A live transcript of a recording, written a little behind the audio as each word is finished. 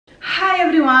Hi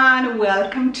everyone,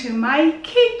 welcome to my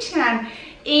kitchen.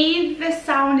 If the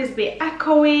sound is a bit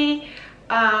echoey,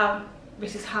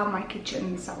 this is how my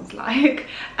kitchen sounds like.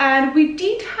 And we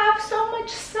did have so much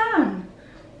sun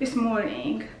this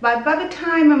morning, but by the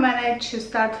time I managed to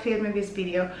start filming this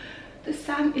video, the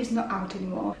sun is not out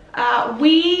anymore.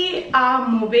 We are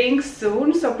moving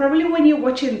soon, so probably when you're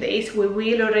watching this, we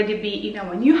will already be in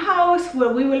our new house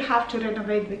where we will have to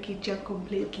renovate the kitchen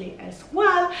completely as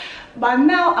well. But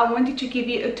now I wanted to give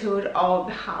you a tour of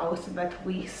the house that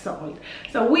we sold.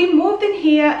 So we moved in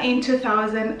here in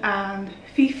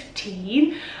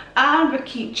 2015, and the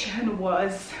kitchen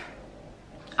was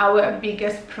our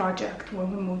biggest project when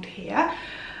we moved here.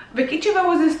 The kitchen that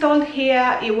was installed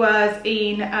here, it was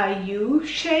in a U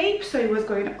shape, so it was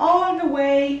going all the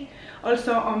way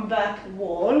also on that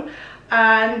wall,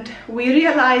 and we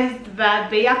realized that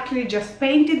they actually just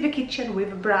painted the kitchen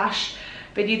with a brush.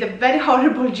 They did a very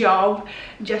horrible job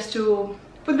just to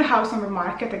put the house on the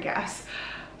market, I guess.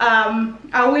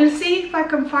 I will see if I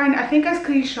can find, I think, a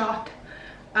screenshot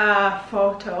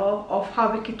photo of how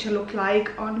the kitchen looked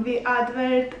like on the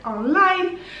advert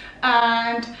online.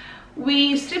 And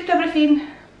we stripped everything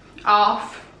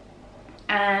off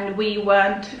and we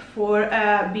went for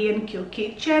a B&Q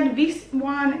kitchen. This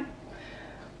one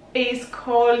is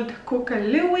called Cooke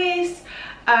and Lewis,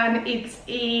 and it's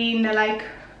in like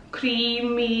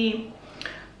creamy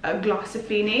glossy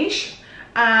finish.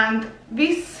 And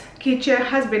this kitchen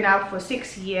has been up for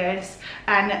 6 years,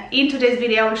 and in today's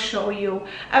video I'll show you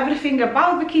everything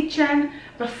about the kitchen.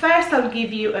 But first I'll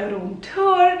give you a room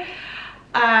tour,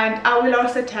 and I will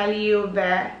also tell you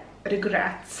the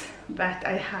regrets that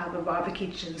I have about the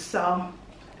kitchen. So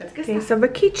let's get started. So the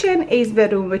kitchen is the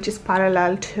room which is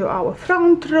parallel to our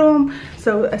front room.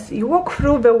 So as you walk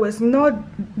through, there was no,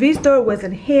 this door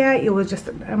wasn't here, it was just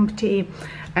an empty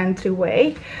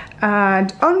entryway.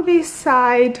 And on this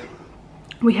side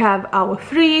we have our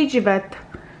fridge that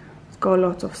got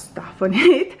lots of stuff on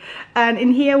it, and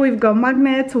in here we've got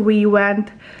magnets. We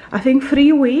went, I think,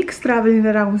 3 weeks traveling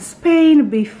around Spain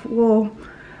before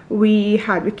we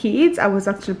had the kids. I was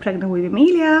actually pregnant with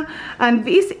Emilia. And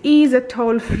this is a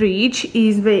tall fridge,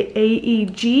 is the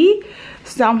AEG.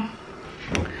 So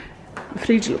the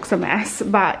fridge looks a mess,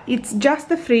 but it's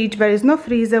just a fridge. There is no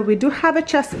freezer. We do have a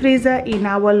chest freezer in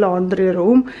our laundry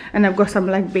room, and I've got some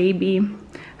like baby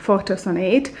photos on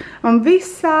it. On this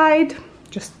side,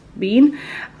 just bin,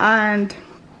 and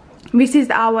this is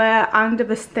our under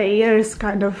the stairs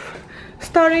kind of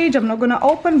storage. I'm not gonna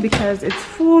open because it's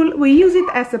full. We use it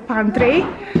as a pantry,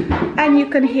 and you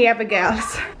can hear the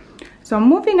girls. So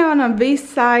moving on this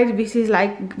side, this is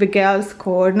like the girls'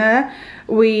 corner.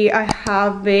 I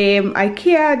have the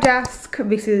IKEA desk.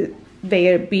 This is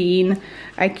their bin.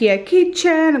 IKEA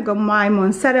kitchen. I've got my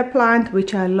Monstera plant,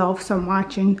 which I love so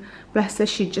much, and bless her,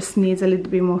 she just needs a little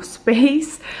bit more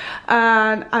space.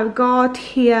 And I've got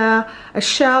here a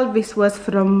shelf. This was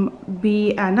from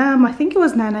B&M. I think it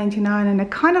was $9.99, and I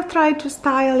kind of tried to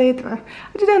style it. I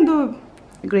didn't do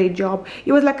a great job.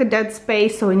 It was like a dead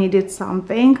space, so I needed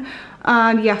something.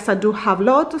 And yes, I do have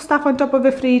lots of stuff on top of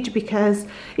the fridge because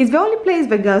it's the only place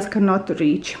the girls cannot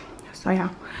reach. So yeah.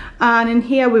 And in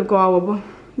here we've got our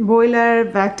boiler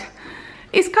that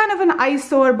is kind of an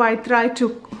eyesore, but I try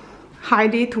to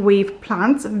hide it with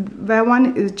plants. That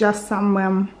one is just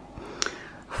some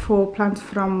 4 plants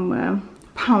from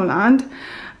Poundland.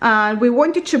 And we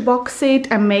wanted to box it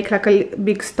and make like a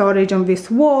big storage on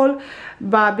this wall,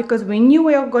 but because we knew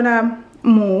we were gonna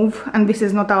move and this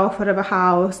is not our forever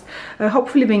house,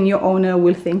 hopefully the new owner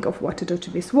will think of what to do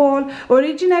to this wall.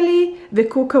 Originally the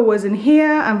cooker was in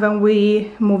here, and then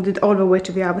we moved it all the way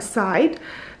to the other side.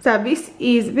 So this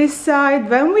is this side.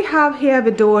 Then we have here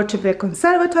the door to the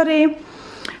conservatory.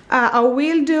 I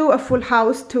will do a full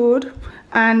house tour,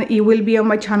 and it will be on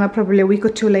my channel probably a week or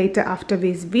 2 later after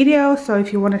this video. So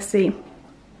if you want to see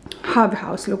how the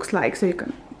house looks like, so you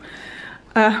can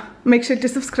make sure to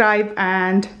subscribe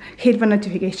and hit the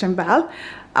notification bell.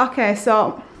 Okay,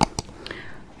 so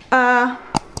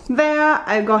there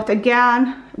I got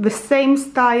again the same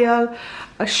style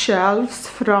shelves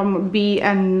from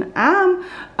B&M,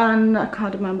 and I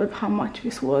can't remember how much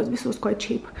this was. This was quite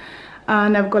cheap.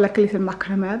 And I've got like a little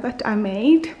macrame that I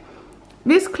made.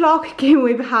 This clock came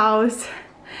with the house,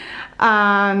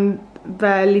 and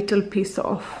the little piece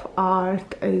of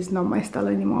art is not my style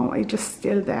anymore. It's just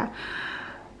still there.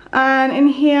 And in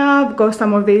here I've got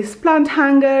some of these plant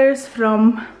hangers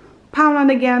from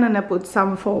Poundland again, and I put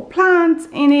some 4 plants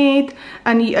in it.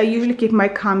 And I usually keep my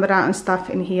camera and stuff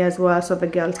in here as well, so the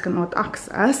girls cannot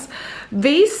access.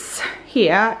 This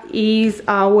here is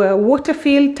our water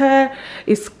filter.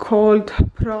 It's called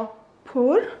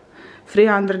Whirlpool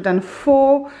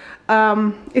 304.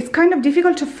 It's kind of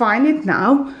difficult to find it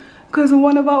now because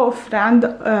one of our friends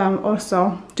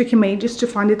also took him ages to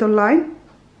find it online.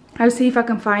 I'll see if I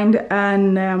can find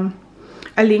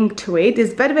a link to it.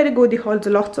 It's very, very good. It holds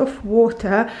lots of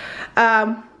water.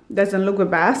 Doesn't look the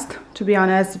best, to be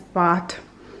honest, but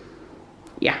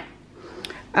yeah.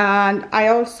 And I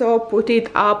also put it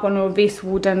up on this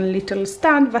wooden little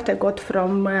stand that I got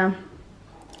from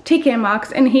TK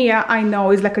Maxx, and here I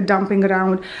know is like a dumping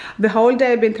ground. The whole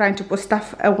day I've been trying to put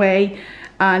stuff away,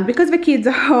 and because the kids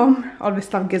are home, all the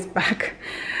stuff gets back.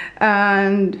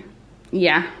 And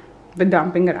yeah, the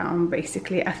dumping ground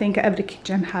basically. I think every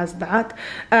kitchen has that.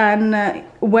 And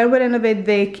when we renovate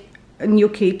the new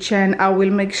kitchen, I will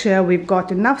make sure we've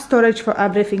got enough storage for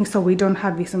everything so we don't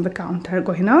have this on the counter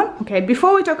going on. Okay,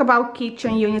 before we talk about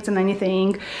kitchen units and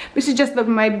anything, this is just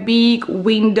my big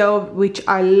window, which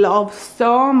I love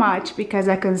so much because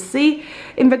I can see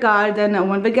in the garden, and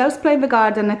when the girls play in the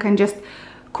garden I can just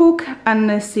cook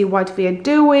and see what we are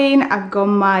doing. I've got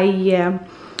my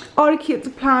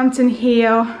orchid plants in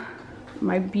here,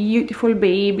 my beautiful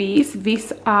babies.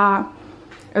 These are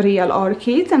real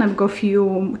orchids, and I've got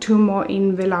two more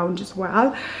in the lounge as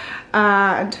well.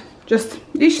 And just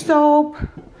dish soap,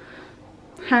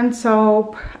 hand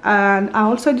soap, and I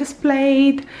also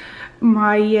displayed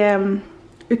my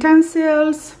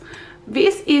utensils.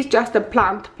 This is just a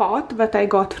plant pot that I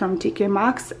got from TK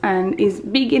Maxx and is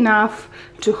big enough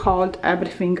to hold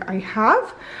everything I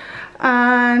have.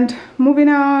 And moving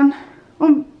on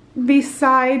this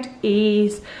side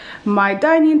is my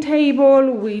dining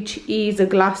table, which is a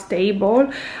glass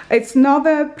table. It's not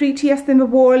the prettiest in the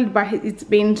world, but it's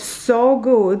been so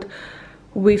good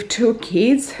with two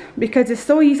kids because it's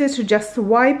so easy to just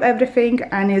wipe everything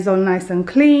and it's all nice and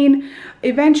clean.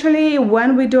 Eventually,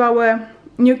 when we do our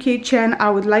new kitchen, I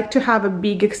would like to have a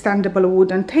big extendable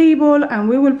wooden table, and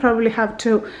we will probably have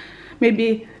to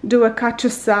maybe do a cut to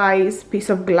size piece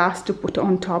of glass to put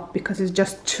on top because it's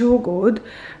just too good.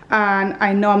 And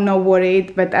I know I'm not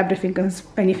worried that anything can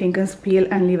spill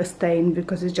and leave a stain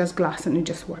because it's just glass and you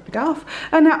just wipe it off.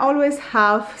 And I always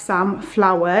have some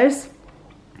flowers.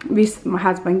 This my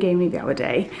husband gave me the other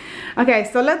day. Okay,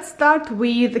 so let's start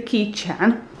with the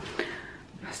kitchen.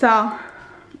 So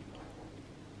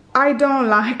I don't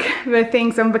like the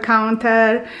things on the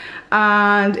counter,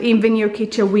 and in the new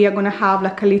kitchen we are gonna have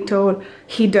like a little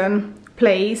hidden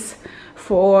place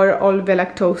for all the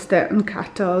like toaster and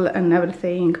kettle and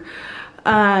everything.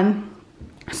 And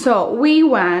so we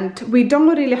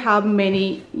don't really have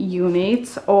many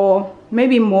units, or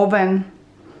maybe more than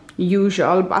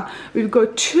usual, but we've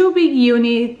got two big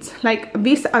units. Like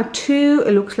these are two,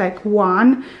 it looks like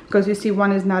one because you see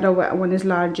one is narrower, one is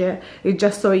larger. It's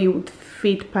just so you would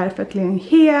fit perfectly in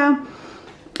here.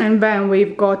 And then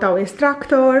we've got our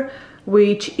extractor,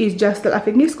 which is just, I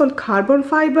think it's called carbon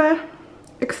fiber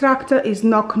extractor. Is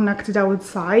not connected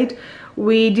outside.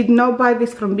 We did not buy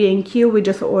this from B&Q, we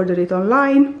just ordered it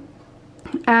online.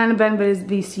 And then there is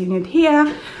this unit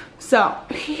here. So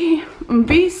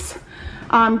this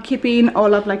I'm keeping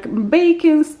all of like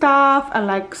baking stuff and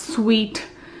like sweet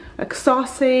like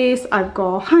sauces. I've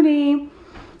got honey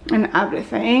and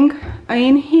everything.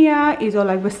 In here is all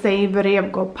like the savory.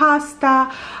 I've got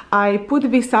pasta. I put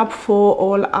this up for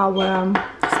all our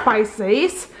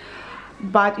spices,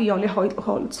 but it only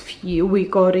holds few. We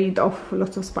got rid of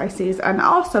lots of spices. And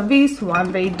also this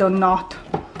one, they do not,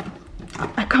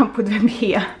 I can't put them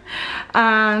here.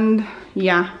 And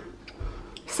yeah,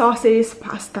 sauces,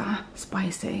 pasta,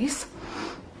 spices,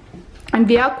 and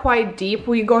they are quite deep.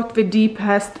 We got the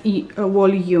deepest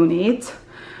wall unit.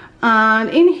 And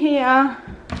in here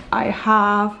I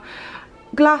have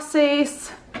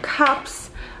glasses,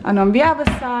 cups, and on the other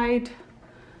side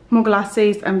more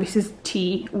glasses. And this is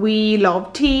tea. We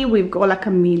love tea. We've got like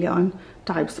a million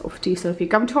types of tea, so if you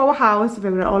come to our house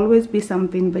there will always be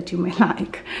something that you may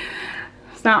like.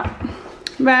 So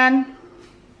then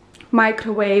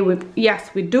microwave.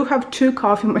 Yes, we do have two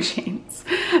coffee machines.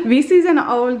 This is an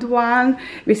old one.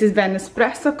 This is the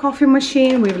Nespresso coffee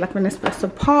machine with like the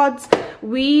Nespresso pods.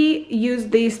 We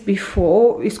used this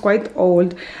before. It's quite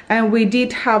old, and we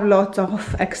did have lots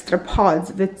of extra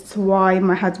pods. That's why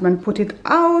my husband put it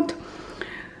out,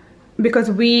 because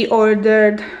we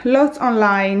ordered lots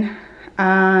online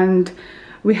and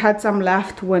we had some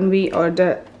left when we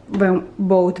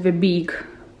bought the big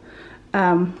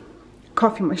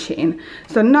coffee machine.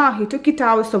 So now he took it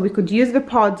out so we could use the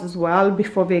pods as well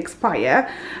before they expire.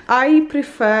 I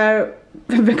prefer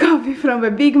the coffee from a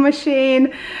big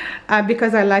machine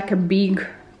because I like a big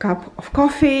cup of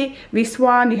coffee. This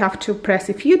one you have to press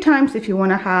a few times if you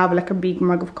want to have like a big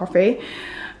mug of coffee.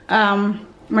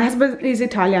 My husband is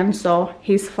Italian, so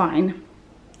he's fine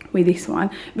with this one.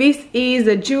 This is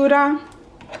a Jura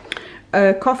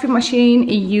coffee machine.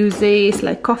 It uses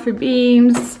like coffee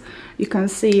beans. You can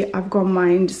see I've got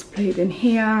mine displayed in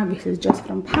here. This is just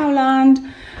from Poland,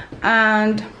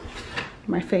 and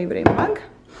my favorite mug.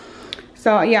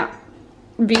 So yeah,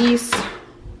 this,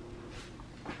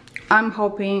 I'm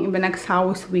hoping in the next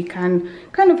house we can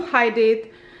kind of hide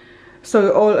it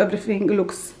so everything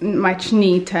looks much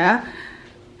neater.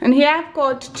 And here I've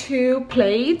got 2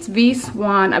 plates. This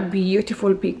one, a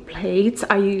beautiful big plates.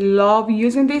 I love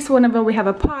using this whenever we have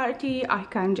a party. I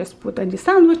can just put any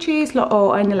sandwiches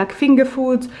or any like finger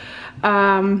foods,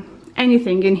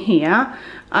 anything in here.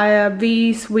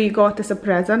 These we got as a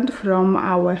present from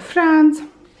our friends.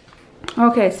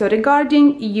 Okay, so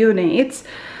regarding units,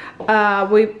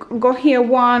 we've got here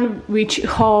one which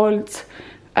holds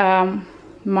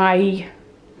my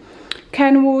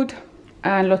Kenwood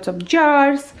and lots of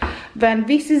jars. Then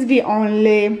this is the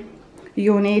only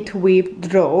unit with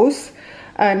drawers,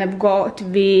 and I've got all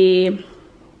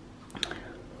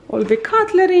the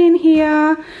cutlery in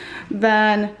here,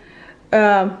 then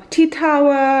tea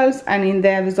towels, and in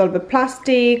there is all the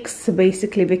plastics,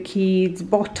 basically the kids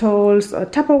bottles or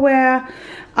Tupperware.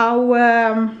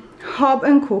 Our hob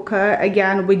and cooker,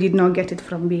 again, we did not get it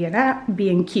from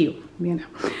B&Q.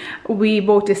 We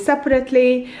bought it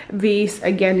separately. This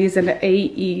again is an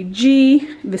AEG,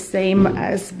 the same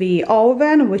as the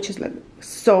oven, which is like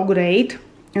so great,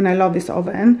 and I love this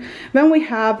oven. When we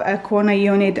have a corner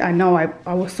unit, I know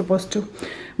I was supposed to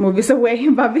move this away,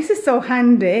 but this is so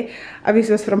handy. This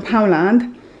was from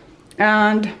Poland,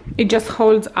 and it just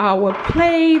holds our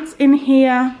plates in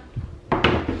here.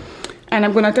 And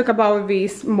I'm gonna talk about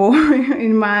this more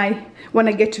when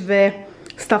I get to the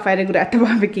stuff I regret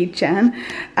about the kitchen.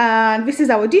 And this is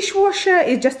our dishwasher.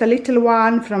 It's just a little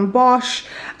one from Bosch.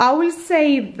 I will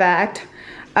say that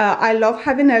I love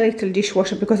having a little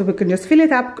dishwasher because we can just fill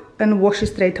it up and wash it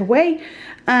straight away,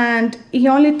 and it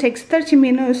only takes 30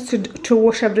 minutes to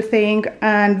wash everything.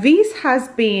 And this has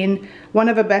been one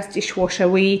of the best dishwasher.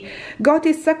 We got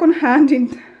it second-hand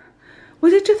in,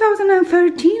 was it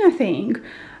 2013, I think,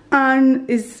 and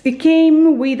it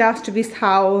came with us to this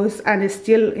house, and it's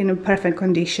still in a perfect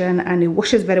condition, and it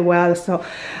washes very well. So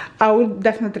I would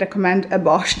definitely recommend a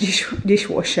Bosch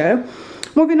dishwasher.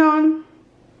 Moving on,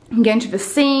 again to the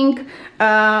sink.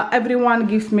 Everyone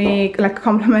gives me like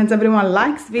compliments. Everyone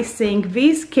likes this sink.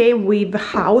 This came with the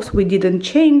house. We didn't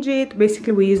change it.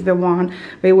 Basically we used the one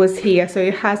that was here. So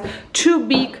it has 2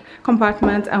 big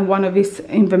compartments and one of this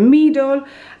in the middle.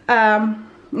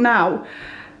 Now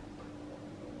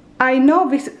I know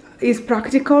this is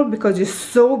practical because it's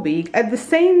so big. At the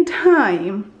same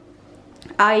time,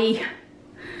 I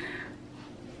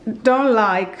don't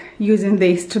like using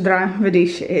this to dry the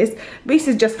dishes. This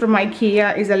is just from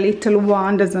IKEA. It's a little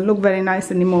one, doesn't look very nice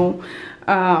anymore.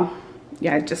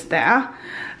 Yeah, just there.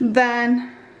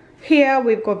 Then here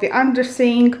we've got the under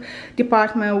sink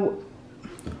department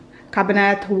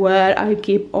cabinet where I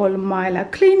keep all my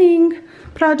like cleaning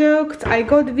products. I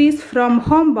got this from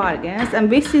Home Bargains, and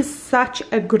this is such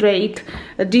a great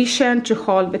addition to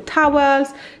hold the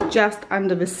towels just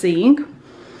under the sink.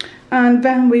 And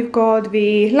then we've got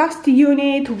the last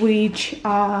unit, which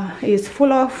is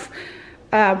full of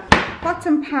pots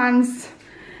and pans,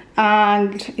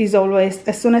 and is always,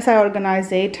 as soon as I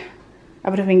organize it,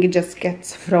 everything just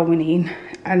gets thrown in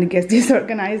and gets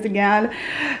disorganized again.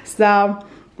 So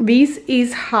this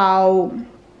is how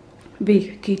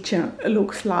the kitchen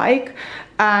looks like,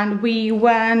 and we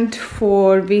went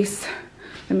for this,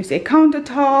 let me say,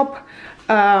 countertop.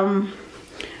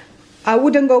 I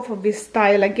wouldn't go for this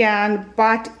style again,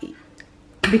 but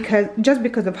just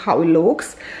because of how it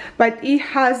looks, but it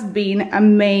has been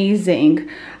amazing.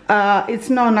 It's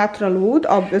not natural wood,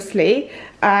 obviously,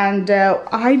 and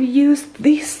I've used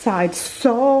this side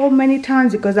so many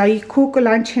times because I cook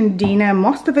lunch and dinner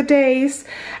most of the days,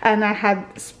 and I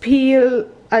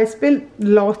spilled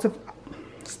lots of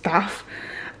stuff,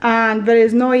 and there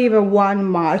is not even one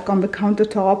mark on the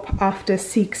countertop after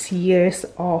 6 years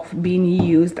of being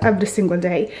used every single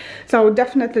day. So I would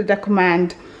definitely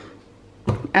recommend.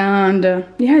 And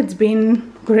yeah, it's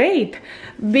been great.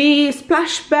 The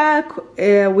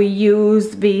splashback, we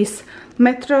use this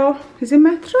Metro, is it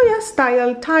Metro? Yes,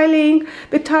 style tiling.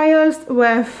 The tiles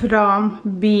were from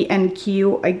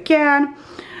B&Q again.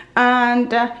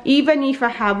 And even if I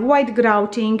have white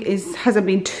grouting, it hasn't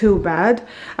been too bad.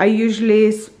 I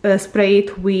usually spray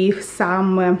it with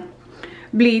some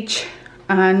bleach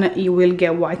and you will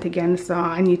get white again. So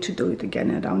I need to do it again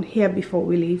around here before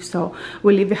we leave, so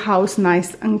we leave the house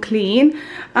nice and clean.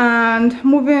 And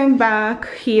moving back,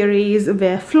 here is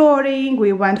the flooring.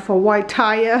 We went for white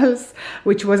tiles,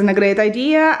 which wasn't a great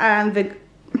idea, and the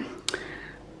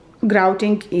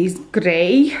grouting is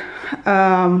grey.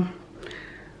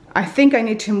 I think I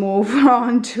need to move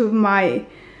on to my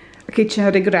kitchen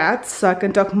regrets so I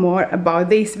can talk more about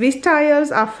this. These tiles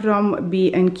are from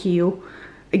B&Q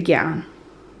again.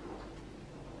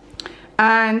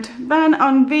 And then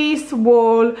on this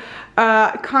wall,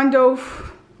 kind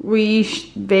of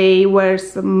wish there were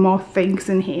some more things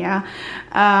in here.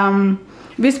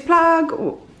 This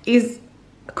plug is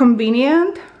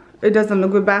convenient. It doesn't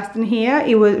look the best in here.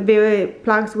 The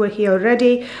plugs were here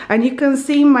already, and you can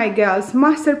see my girls'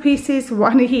 masterpieces,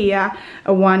 one here,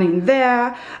 one in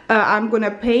there. I'm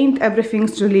gonna paint everything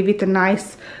to leave it a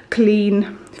nice,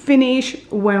 clean finish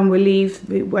when we leave.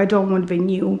 I don't want the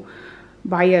new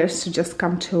buyers to just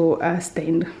come to a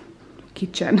stained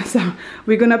kitchen, so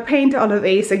we're gonna paint all of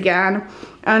these again.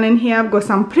 And in here I've got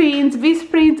some prints. These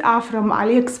prints are from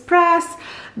AliExpress.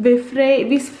 This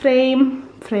frame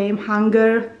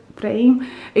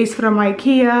is from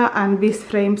IKEA, and these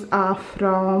frames are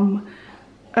from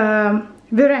the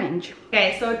range.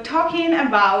 Okay, so talking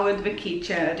about the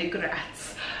kitchen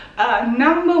regrets,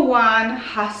 number one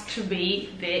has to be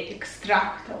the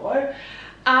extractor.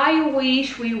 I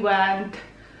wish we went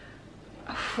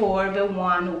for the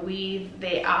one with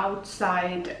the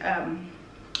outside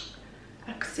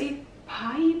exit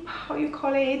pipe, how you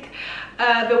call it,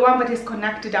 the one that is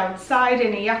connected outside,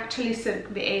 and it actually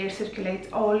the air circulates,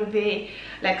 all the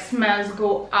like smells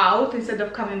go out instead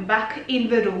of coming back in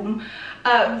the room.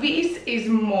 This is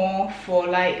more for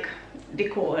like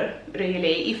decor,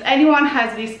 really. If anyone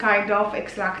has this kind of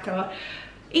extractor,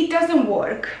 it doesn't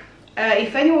work.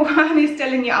 If anyone is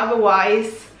telling you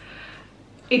otherwise,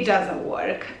 it doesn't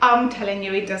work. I'm telling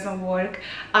you, it doesn't work.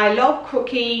 I love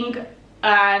cooking,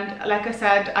 and like I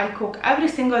said, I cook every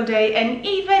single day, and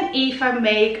even if I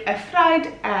make a fried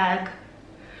egg,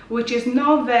 which is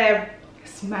not the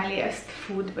smelliest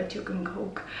food that you can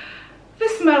cook, the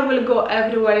smell will go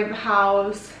everywhere in the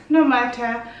house, no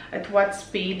matter at what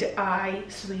speed I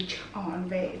switch on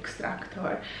the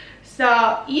extractor.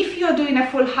 So if you're doing a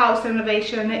full house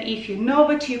renovation, if you know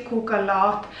that you cook a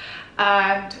lot,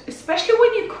 and especially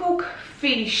when you cook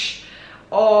fish,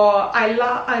 or I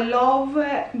love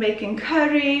making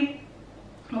curry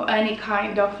or any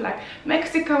kind of like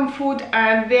Mexican food,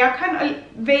 and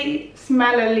they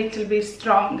smell a little bit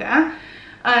stronger,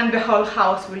 and the whole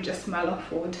house will just smell of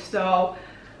food. So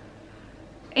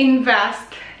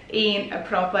invest in a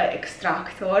proper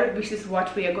extractor. This is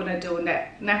what we are gonna do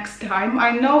next time.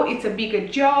 I know it's a bigger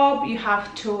job, you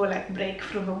have to like break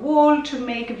through the wall to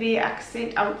make the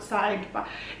exit outside, but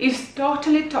it's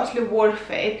totally worth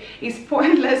it. It's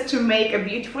pointless to make a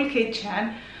beautiful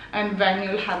kitchen and then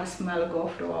you'll have a smell go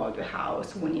throughout the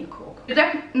house when you cook.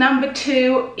 Step number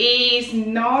two is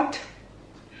not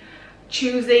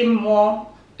choosing more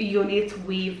units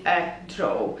with a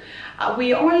drawer.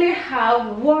 We only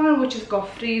have one which has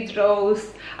got 3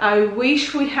 drawers. I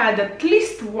wish we had at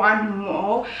least one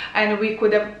more, and we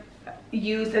could have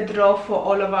used a drawer for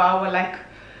all of our, like,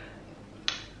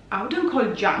 I wouldn't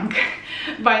call junk,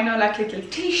 but I know, like little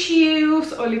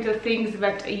tissues or little things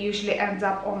that usually ends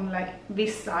up on like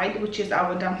this side, which is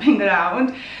our dumping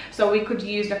ground. So we could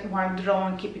use like one drawer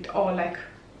and keep it all like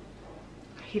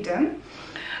hidden.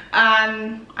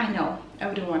 And I know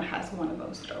everyone has one of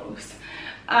those drawers.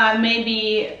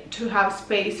 Maybe to have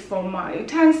space for my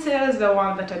utensils, the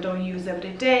one that I don't use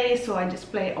every day, so I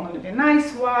display only the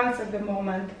nice ones. At the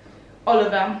moment, all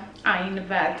of them are in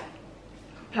that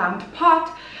plant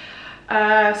pot.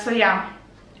 So yeah,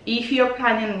 if you're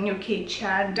planning a new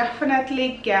kitchen,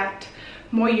 definitely get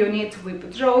more units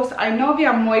with drawers. I know they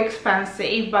are more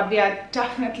expensive, but they are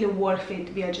definitely worth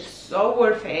it. They are just so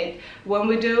worth it. When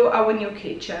we do our new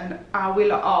kitchen, I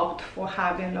will opt for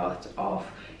having lots of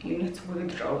units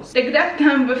with drawers. Regret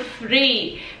number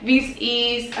 3, this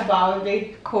is about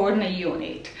the corner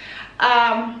unit.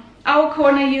 Our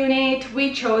corner unit,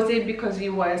 we chose it because it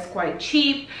was quite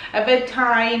cheap. At that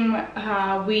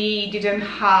time, we didn't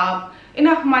have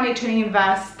enough money to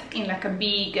invest in like a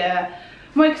big,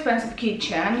 more expensive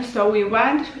kitchen. So we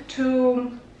went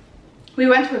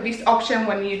with this option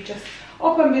when you just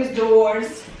open these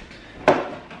doors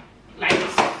like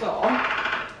so,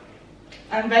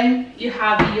 and then you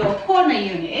have your corner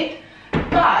unit.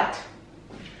 But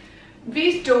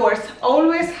these doors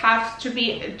always have to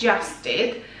be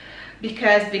adjusted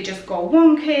because they just go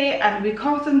wonky, and we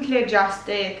constantly adjust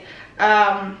it.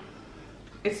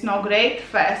 it's not great.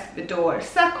 First the door,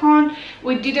 second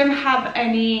we didn't have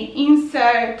any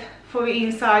insert for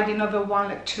inside, you know, the one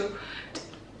like to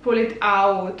pull it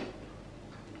out,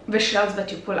 the shelves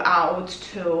that you pull out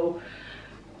to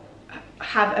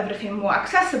have everything more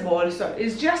accessible. So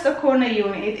it's just a corner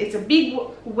unit. It's a big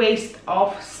waste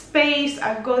of space.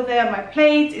 I've got there my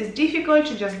plates. It's difficult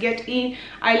to just get in.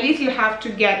 I literally have to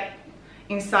get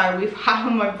inside with half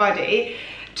of my body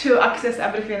to access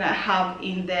everything I have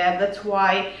in there. That's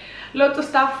why lots of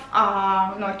stuff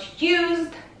are not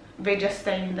used. They just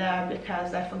stay in there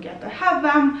because I forget to have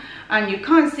them, and you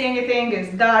can't see anything.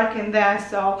 It's dark in there,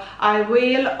 so I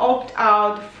will opt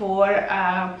out for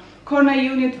a corner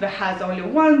unit that has only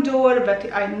one door,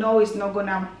 but I know it's not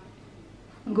gonna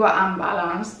go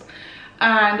unbalanced,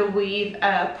 and with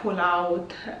a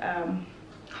pull-out,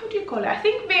 how do you call it? I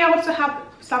think they also have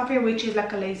something which is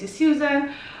like a lazy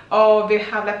Susan, or they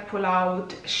have like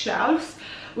pull-out shelves,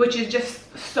 which is just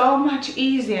so much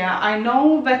easier. I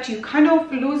know that you kind of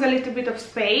lose a little bit of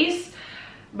space,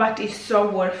 but it's so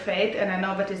worth it. And I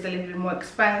know that it's a little bit more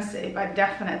expensive, but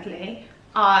definitely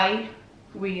I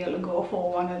will go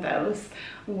for one of those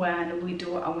when we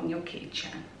do our new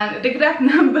kitchen. And regret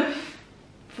number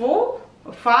 4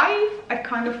 or 5, I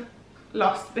kind of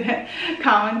lost the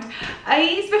count,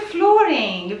 is the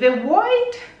flooring. The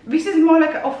white, this is more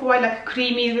like off-white, like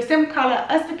creamy, the same color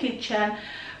as the kitchen.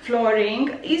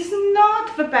 Flooring is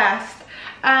not the best,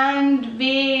 and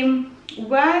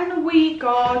when we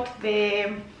got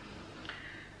the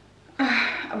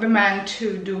man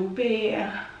to do the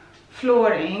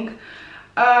flooring,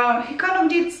 he kind of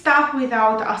did stuff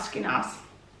without asking us,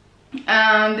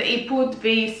 and he put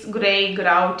this grey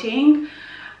grouting.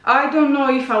 I don't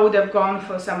know if I would have gone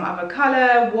for some other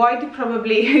color. White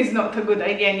probably is not a good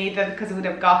idea neither, because it would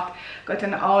have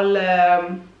gotten all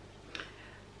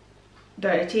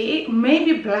dirty.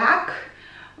 Maybe black,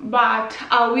 but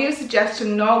I will suggest to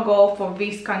not go for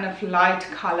this kind of light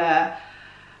color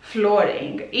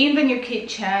flooring. In the new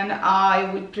kitchen,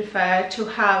 I would prefer to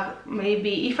have,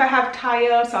 maybe if I have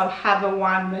tiles, I'll have a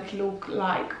one that look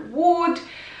like wood.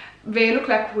 They look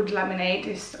like wood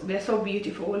laminate. They're so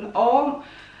beautiful. Or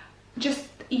just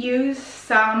use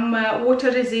some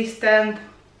water resistant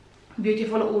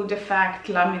beautiful wood effect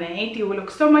laminate. It will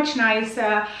look so much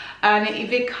nicer, and if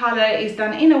the color is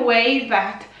done in a way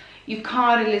that you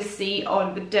can't really see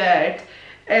all the dirt.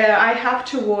 I have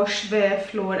to wash the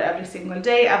floor every single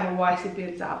day, otherwise it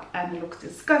builds up and looks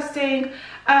disgusting.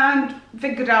 And the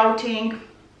grouting,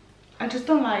 I just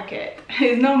don't like it.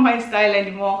 It's not my style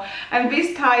anymore. And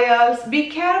these tiles, be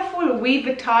careful with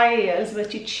the tiles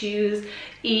that you choose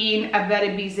in a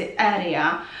very busy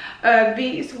area.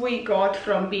 These we got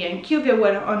from B&Q. They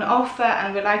were on offer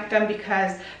and we liked them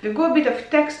because they got a bit of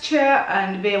texture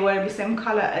and they were the same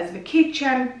color as the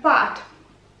kitchen, but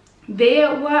they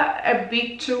were a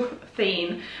bit too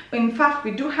thin. In fact,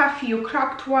 we do have few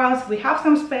cracked ones. We have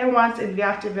some spare ones in the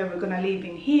afterward we're gonna leave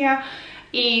in here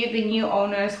if the new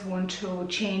owners want to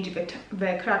change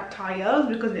the cracked tiles,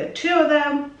 because there are 2 of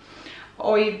them,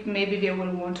 or if maybe they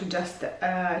will want to just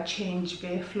change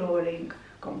the flooring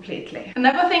completely.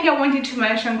 Another thing I wanted to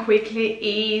mention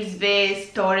quickly is the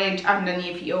storage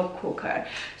underneath your cooker.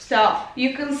 So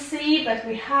you can see that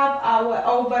we have our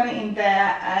oven in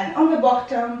there, and on the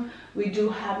bottom we do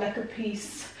have like a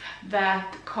piece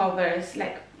that covers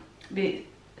like the,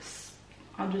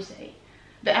 how do you say,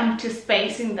 the empty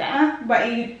space in there, but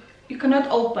you cannot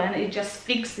open, it just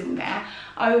fixed in there.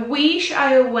 I wish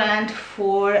I went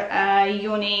for a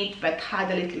unit that had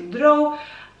a little drawer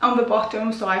on the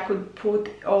bottom, so I could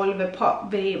put all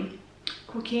the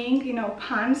cooking, you know,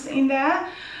 pans in there.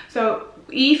 So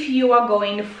if you are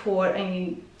going for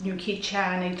a new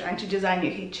kitchen, you're trying to design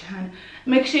your kitchen,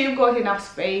 make sure you've got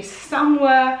enough space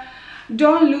somewhere.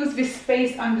 Don't lose this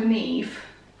space underneath.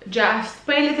 Just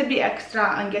pay a little bit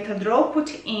extra and get a drawer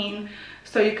put in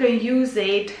so you can use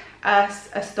it as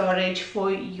a storage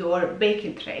for your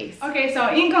baking trays. Okay, so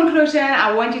in conclusion,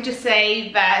 I wanted to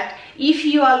say that if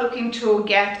you are looking to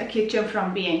get a kitchen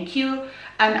from B&Q,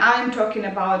 and I'm talking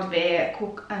about the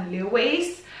Cooke and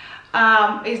Lewis,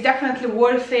 it's definitely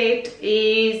worth it.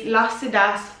 It's lasted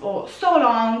us for so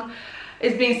long.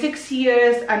 It's been 6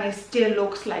 years and it still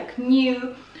looks like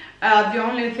new. The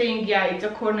only thing, yeah, it's a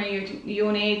corner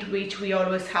unit which we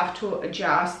always have to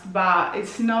adjust, but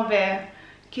it's not the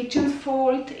kitchen's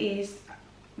fault, is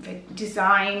the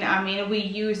design. I mean, we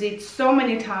use it so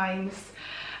many times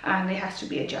and it has to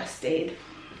be adjusted.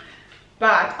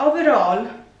 But overall,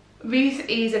 this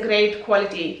is a great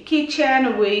quality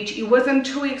kitchen, which it wasn't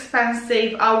too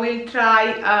expensive. I will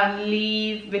try and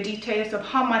leave the details of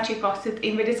how much it costed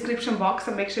in the description box,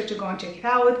 and make sure to go and check it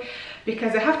out,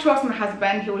 because I have to ask my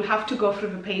husband. He will have to go through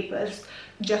the papers,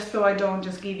 just so I don't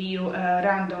just give you a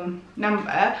random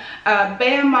number.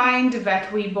 Bear in mind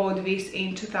that we bought this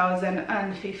in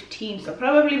 2015, so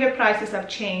probably the prices have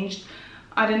changed.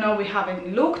 I don't know, we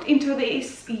haven't looked into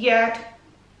this yet.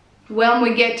 When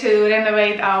we get to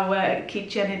renovate our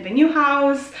kitchen in the new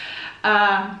house,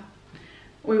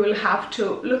 we will have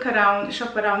to look around,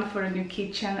 shop around for a new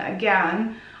kitchen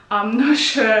again. I'm not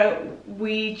sure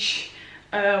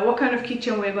what kind of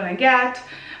kitchen we're gonna get,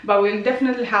 but we'll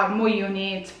definitely have more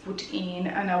units put in,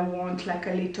 and I want like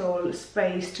a little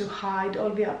space to hide all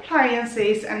the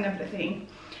appliances and everything.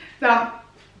 So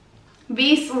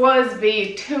this was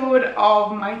the tour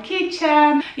of my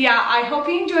kitchen. Yeah, I hope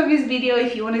you enjoyed this video.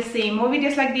 If you want to see more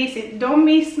videos like this, don't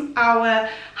miss our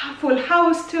full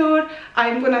house tour.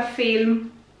 I'm gonna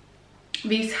film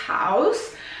this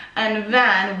house, and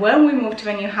then when we move to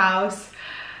the new house,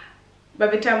 by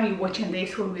the time you're watching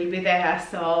this, we will be there,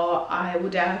 so I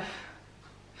would have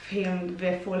filmed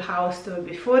the full house tour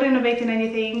before renovating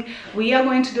anything. We are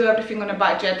going to do everything on a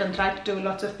budget and try to do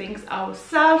lots of things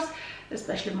ourselves,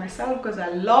 especially myself, because I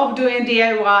love doing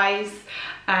DIYs.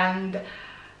 And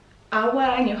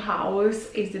our new house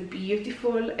is a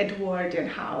beautiful Edwardian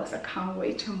house. I can't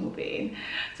wait to move in.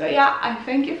 So yeah, I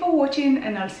thank you for watching,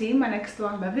 and I'll see you in my next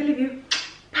one. Bye, I love you.